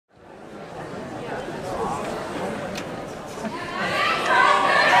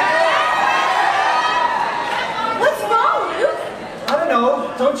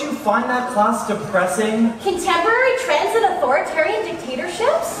find that class depressing? Contemporary trends and authoritarian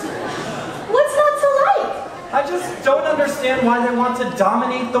dictatorships? What's not to like? I just don't understand why they want to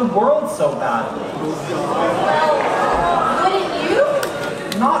dominate the world so badly. Well, wouldn't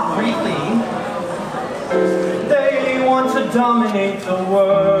you? Not really. They want to dominate the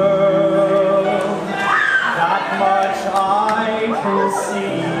world. That much I can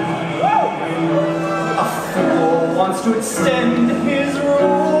see. A fool wants to extend his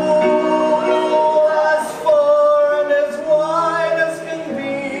rule as far and as wide as can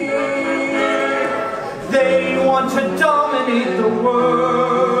be. They want to dominate the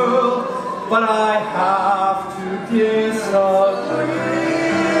world, but I have to disagree.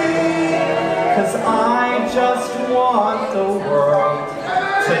 'Cause I just want the world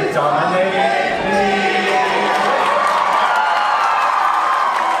to dominate me.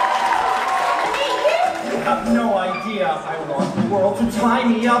 You have no idea. I want the world to tie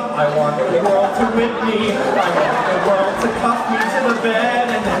me up. I want the world to whip me. I want the world to cuff me to the bed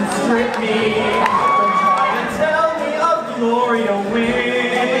and then strip me. Don't try to tell me of glory to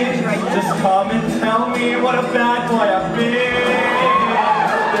win. Just come and tell me what a bad boy I've been.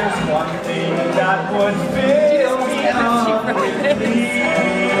 There's one thing that would fill me up with glee.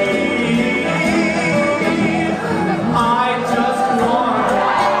 I just want.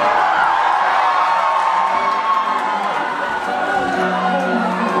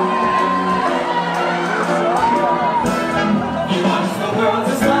 He wants the world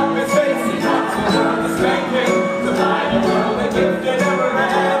to slap his face. He wants the world to spank him. To buy the world a gift that never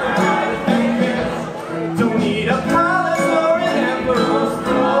had a right to thank him. Don't need a palace or an emperor's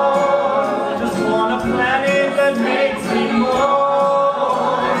throne. Just want a planet that makes me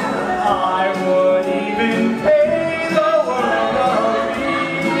mourn. I would even pay the world a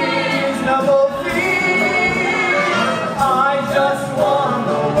reasonable fee. I just want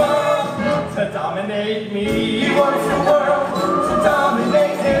the world to dominate me. He wants the world to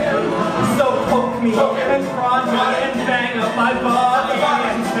dominate him. So poke me and prod me and bang up my body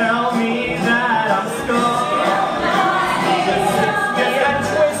and tell me that I'm scum. Just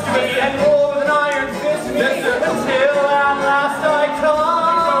twist me and roll with an iron fist me until at last I come.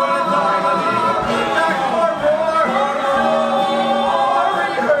 Back for more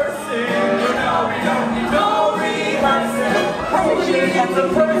rehearsing. No rehearsing. It's a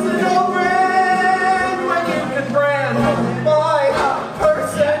personal brand when you can brand my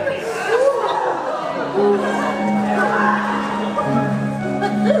person.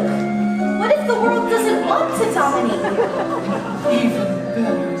 But Luke, what if the world doesn't want to dominate you? Even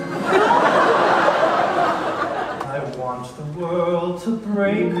better. I want the world to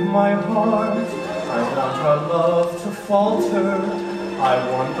break my heart. I want our love to falter. I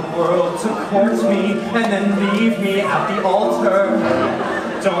want the world to court me and then leave me at the altar.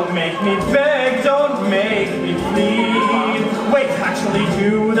 Don't make me beg, don't make me plead. Wait, actually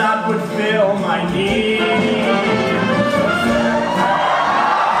do, that would fill my need.